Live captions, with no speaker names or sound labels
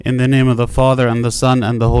In the name of the Father, and the Son,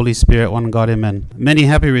 and the Holy Spirit, one God, amen. Many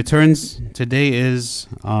happy returns. Today is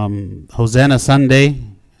Hosanna Sunday.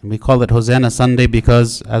 We call it Hosanna Sunday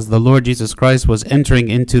because as the Lord Jesus Christ was entering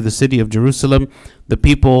into the city of Jerusalem, the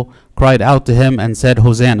people cried out to him and said,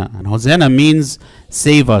 Hosanna. And Hosanna means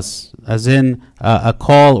save us, as in a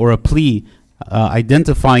call or a plea,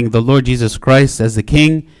 identifying the Lord Jesus Christ as the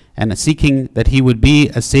King and seeking that he would be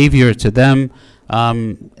a Savior to them.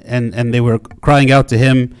 And they were crying out to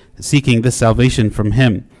him, seeking this salvation from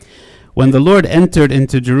him. When the Lord entered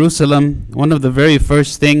into Jerusalem, one of the very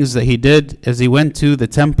first things that he did is he went to the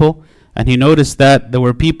temple, and he noticed that there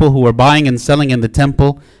were people who were buying and selling in the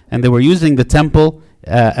temple, and they were using the temple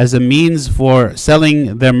as a means for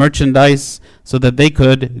selling their merchandise so that they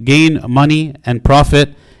could gain money and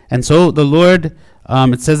profit. And so the Lord,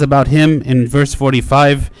 it says about him in verse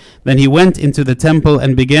 45, then he went into the temple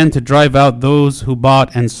and began to drive out those who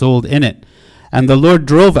bought and sold in it. And the Lord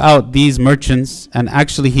drove out these merchants, and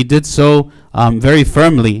actually he did so very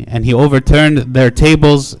firmly, and he overturned their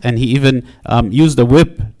tables, and he even used a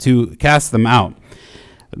whip to cast them out.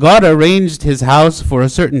 God arranged his house for a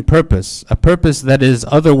certain purpose, a purpose that is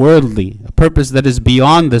otherworldly, a purpose that is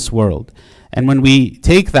beyond this world. And when we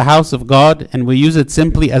take the house of God and we use it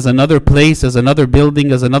simply as another place, as another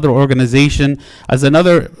building, as another organization, as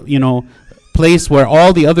another, place where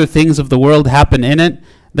all the other things of the world happen in it,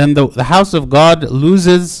 then the house of God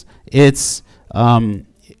loses its salvific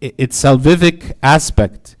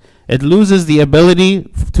aspect. It loses the ability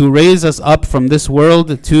to raise us up from this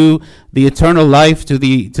world to the eternal life, to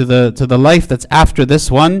the life that's after this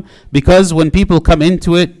one, because when people come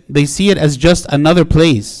into it, they see it as just another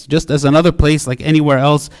place like anywhere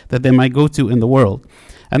else that they might go to in the world.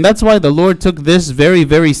 And that's why the Lord took this very,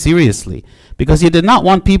 very seriously, because he did not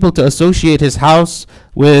want people to associate his house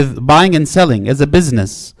with buying and selling as a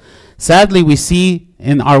business. Sadly, we see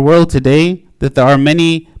in our world today that there are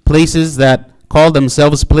many places that call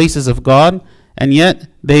themselves places of God, and yet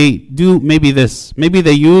they do maybe this. Maybe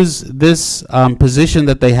they use this position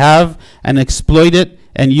that they have and exploit it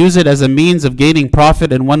and use it as a means of gaining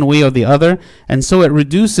profit in one way or the other. And so it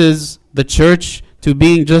reduces the church to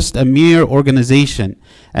being just a mere organization.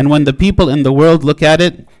 And when the people in the world look at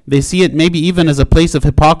it, they see it maybe even as a place of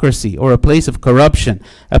hypocrisy or a place of corruption,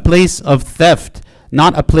 a place of theft,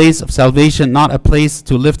 not a place of salvation, not a place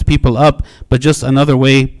to lift people up, but just another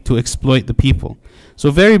way to exploit the people.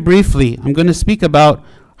 So very briefly, I'm going to speak about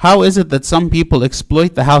how is it that some people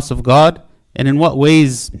exploit the house of God and in what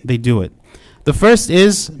ways they do it. The first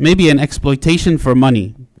is maybe an exploitation for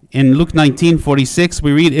money. In Luke 19:46,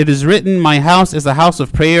 we read, "It is written, my house is a house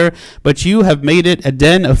of prayer, but you have made it a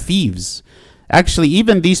den of thieves." Actually,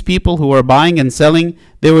 even these people who were buying and selling,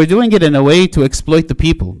 they were doing it in a way to exploit the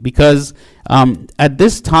people, because at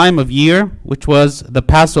this time of year, which was the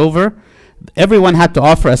Passover, everyone had to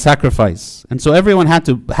offer a sacrifice. And so everyone had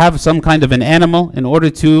to have some kind of an animal in order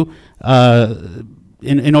to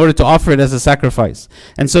in order to offer it as a sacrifice.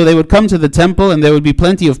 And so they would come to the temple, and there would be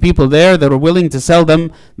plenty of people there that were willing to sell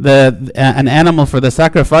them an animal for the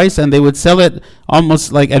sacrifice, and they would sell it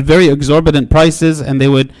almost like at very exorbitant prices, and they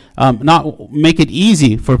would not make it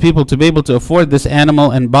easy for people to be able to afford this animal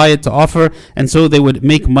and buy it to offer, and so they would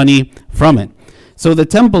make money from it. So the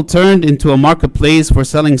temple turned into a marketplace for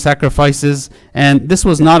selling sacrifices, and this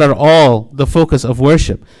was not at all the focus of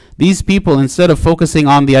worship. These people, instead of focusing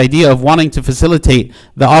on the idea of wanting to facilitate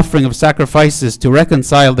the offering of sacrifices to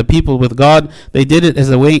reconcile the people with God, they did it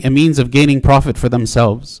as a means of gaining profit for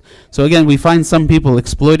themselves. So again, we find some people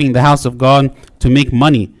exploiting the house of God to make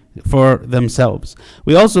money for themselves.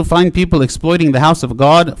 We also find people exploiting the house of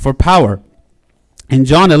God for power. In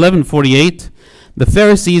John 11:48, the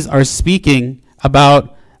Pharisees are speaking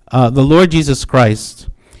about the Lord Jesus Christ,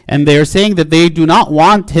 and they are saying that they do not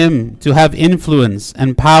want him to have influence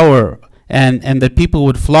and power, and that people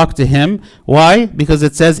would flock to him. Why? Because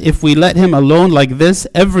it says, if we let him alone like this,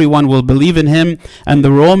 everyone will believe in him, and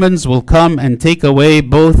the Romans will come and take away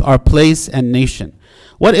both our place and nation.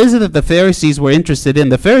 What is it that the Pharisees were interested in?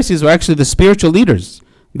 The Pharisees were actually the spiritual leaders.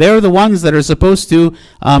 They're the ones that are supposed to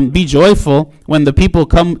be joyful when the people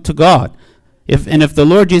come to God. If the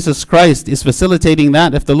Lord Jesus Christ is facilitating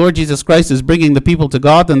that, if the Lord Jesus Christ is bringing the people to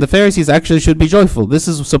God, then the Pharisees actually should be joyful. This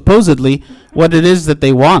is supposedly what it is that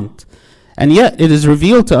they want. And yet it is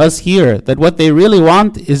revealed to us here that what they really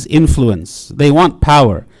want is influence. They want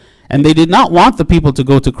power. And they did not want the people to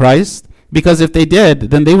go to Christ, because if they did,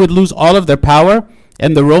 then they would lose all of their power,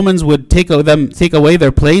 and the Romans would take away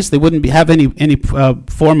their place. They wouldn't have any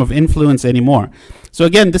form of influence anymore. So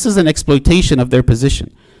again, this is an exploitation of their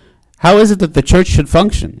position. How is it that the church should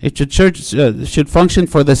function? Should function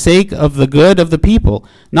for the sake of the good of the people,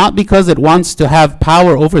 not because it wants to have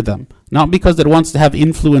power over them, not because it wants to have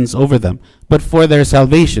influence over them, but for their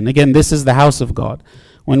salvation. Again, this is the house of God.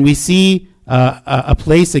 When we see a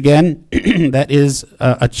place, again, that is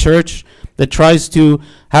a church that tries to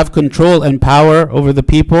have control and power over the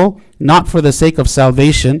people, not for the sake of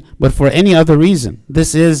salvation, but for any other reason,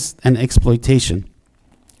 this is an exploitation.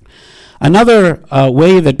 Another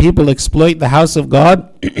way that people exploit the house of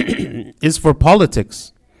God is for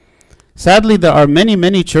politics. Sadly, there are many,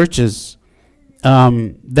 many churches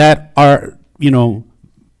that are,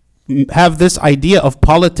 have this idea of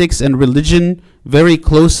politics and religion very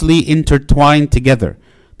closely intertwined together,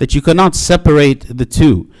 that you cannot separate the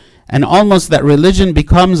two, and almost that religion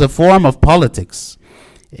becomes a form of politics.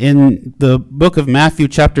 In the book of Matthew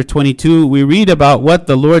chapter 22, we read about what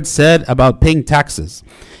the Lord said about paying taxes.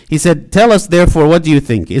 He said, "Tell us therefore, what do you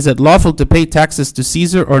think? Is it lawful to pay taxes to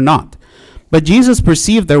Caesar or not?" But Jesus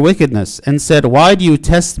perceived their wickedness and said, "Why do you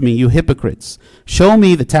test me, you hypocrites? Show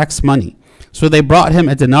me the tax money." So they brought him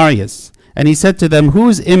a denarius. And he said to them,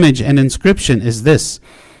 "Whose image and inscription is this?"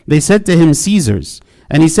 They said to him, "Caesar's."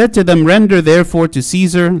 And he said to them, "Render therefore to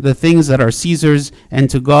Caesar the things that are Caesar's, and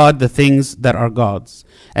to God the things that are God's."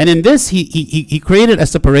 And in this, he created a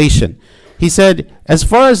separation. He said, as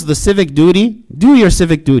far as the civic duty, do your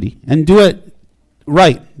civic duty, and do it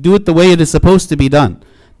right. Do it the way it is supposed to be done.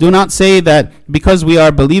 Do not say that because we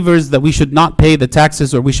are believers that we should not pay the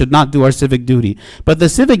taxes or we should not do our civic duty. But the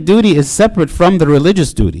civic duty is separate from the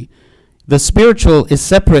religious duty. The spiritual is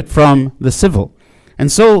separate from the civil.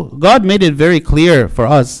 And so God made it very clear for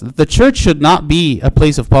us that the church should not be a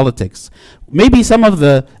place of politics. Maybe some of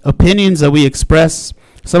the opinions that we express,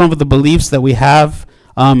 some of the beliefs that we have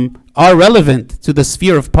are relevant to the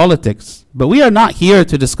sphere of politics. But we are not here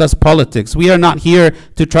to discuss politics. We are not here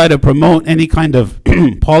to try to promote any kind of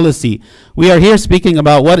policy. We are here speaking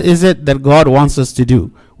about what is it that God wants us to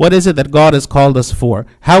do. What is it that God has called us for?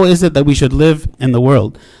 How is it that we should live in the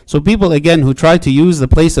world? So people, again, who try to use the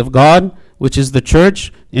place of God, which is the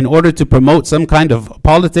church, in order to promote some kind of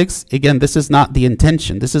politics, again, this is not the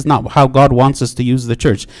intention. This is not how God wants us to use the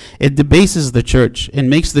church. It debases the church and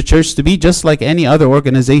makes the church to be just like any other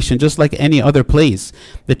organization, just like any other place.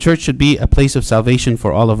 The church should be a place of salvation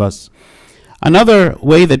for all of us. Another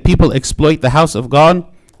way that people exploit the house of God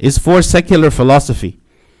is for secular philosophy.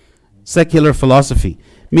 Secular philosophy,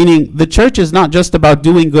 meaning the church is not just about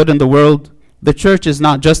doing good in the world. The church is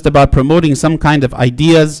not just about promoting some kind of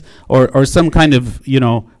ideas or some kind of,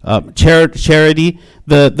 charity.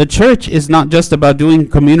 The church is not just about doing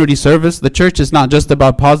community service. The church is not just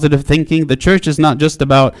about positive thinking. The church is not just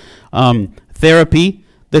about therapy.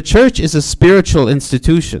 The church is a spiritual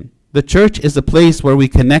institution. The church is a place where we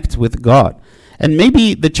connect with God. And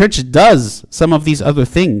maybe the church does some of these other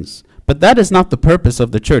things, but that is not the purpose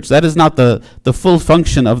of the church. That is not the full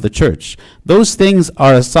function of the church. Those things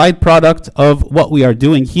are a side product of what we are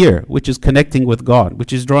doing here, which is connecting with God,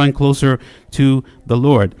 which is drawing closer to the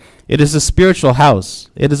Lord. It is a spiritual house.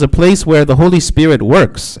 It is a place where the Holy Spirit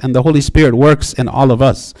works, and the Holy Spirit works in all of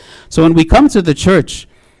us. So when we come to the church,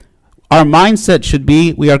 our mindset should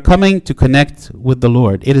be we are coming to connect with the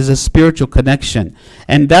Lord. It is a spiritual connection.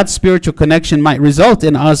 And that spiritual connection might result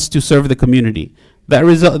in us to serve the community.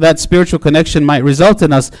 That spiritual connection might result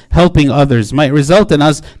in us helping others, might result in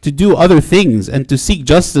us to do other things and to seek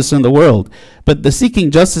justice in the world. But the seeking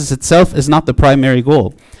justice itself is not the primary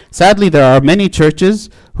goal. Sadly, there are many churches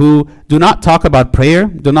who do not talk about prayer,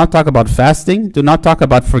 do not talk about fasting, do not talk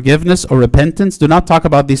about forgiveness or repentance, do not talk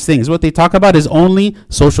about these things. What they talk about is only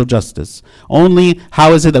social justice, only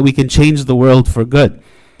how is it that we can change the world for good.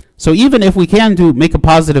 So even if we can make a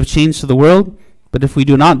positive change to the world, but if we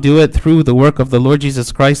do not do it through the work of the Lord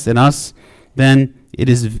Jesus Christ in us, then it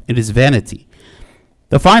is vanity.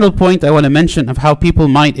 The final point I want to mention of how people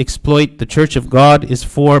might exploit the church of God is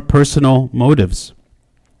for personal motives.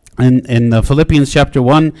 And in Philippians chapter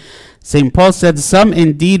 1, St. Paul said, "Some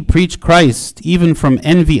indeed preach Christ, even from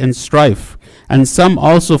envy and strife, and some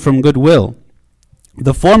also from goodwill.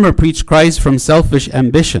 The former preach Christ from selfish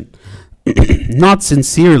ambition, not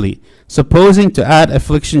sincerely, supposing to add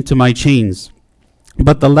affliction to my chains.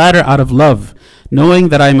 But the latter out of love, knowing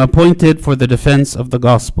that I am appointed for the defense of the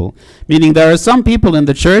gospel." Meaning there are some people in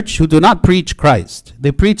the church who do not preach Christ.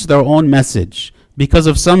 They preach their own message because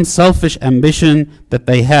of some selfish ambition that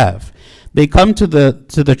they have. They come to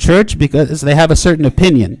the church because they have a certain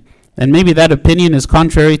opinion. And maybe that opinion is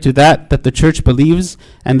contrary to that the church believes,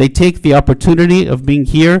 and they take the opportunity of being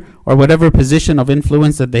here or whatever position of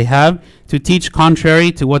influence that they have to teach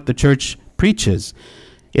contrary to what the church preaches.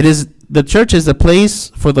 It is the church is a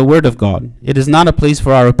place for the Word of God. It is not a place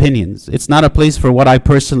for our opinions. It's not a place for what I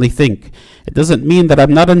personally think. It doesn't mean that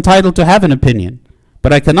I'm not entitled to have an opinion.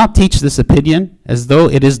 But I cannot teach this opinion as though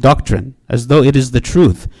it is doctrine, as though it is the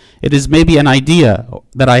truth. It is maybe an idea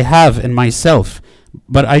that I have in myself,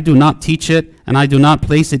 but I do not teach it, and I do not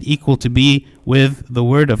place it equal to be with the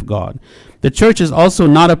Word of God. The church is also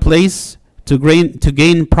not a place to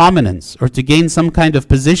gain prominence, or to gain some kind of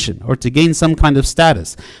position, or to gain some kind of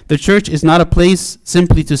status. The church is not a place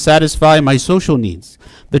simply to satisfy my social needs.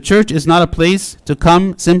 The church is not a place to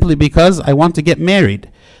come simply because I want to get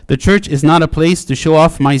married. The church is not a place to show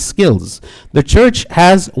off my skills. The church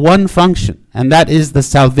has one function, and that is the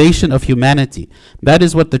salvation of humanity. That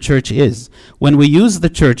is what the church is. When we use the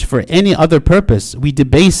church for any other purpose, we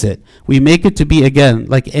debase it. We make it to be, again,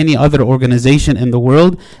 like any other organization in the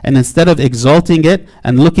world, and instead of exalting it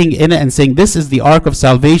and looking in it and saying, this is the ark of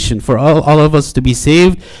salvation for all of us to be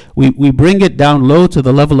saved, we bring it down low to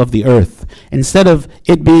the level of the earth. Instead of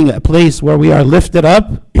it being a place where we are lifted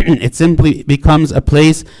up, it simply becomes a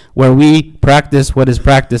place where we practice what is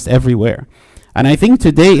practiced everywhere. And I think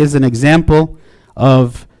today is an example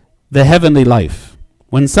of the heavenly life.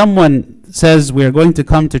 When someone says we're going to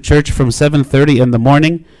come to church from 7:30 in the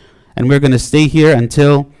morning, and we're going to stay here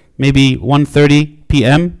until maybe 1:30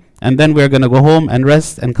 p.m., and then we're going to go home and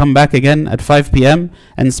rest and come back again at 5 p.m.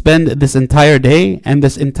 and spend this entire day and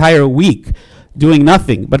this entire week doing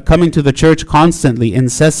nothing but coming to the church constantly,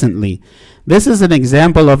 incessantly. This is an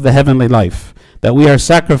example of the heavenly life, that we are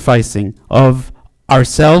sacrificing of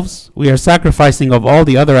ourselves, we are sacrificing of all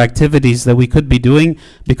the other activities that we could be doing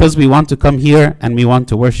because we want to come here and we want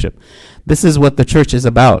to worship. This is what the church is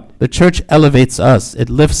about. The church elevates us. It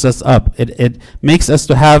lifts us up. It makes us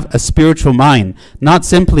to have a spiritual mind, not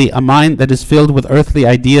simply a mind that is filled with earthly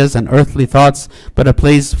ideas and earthly thoughts, but a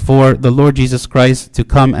place for the Lord Jesus Christ to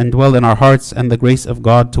come and dwell in our hearts, and the grace of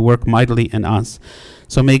God to work mightily in us.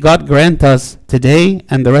 So may God grant us today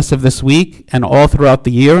and the rest of this week and all throughout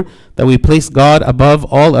the year that we place God above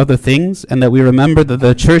all other things, and that we remember that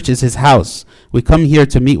the church is His house. We come here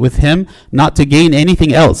to meet with Him, not to gain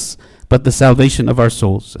anything else but the salvation of our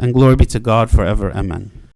souls. And glory be to God forever. Amen.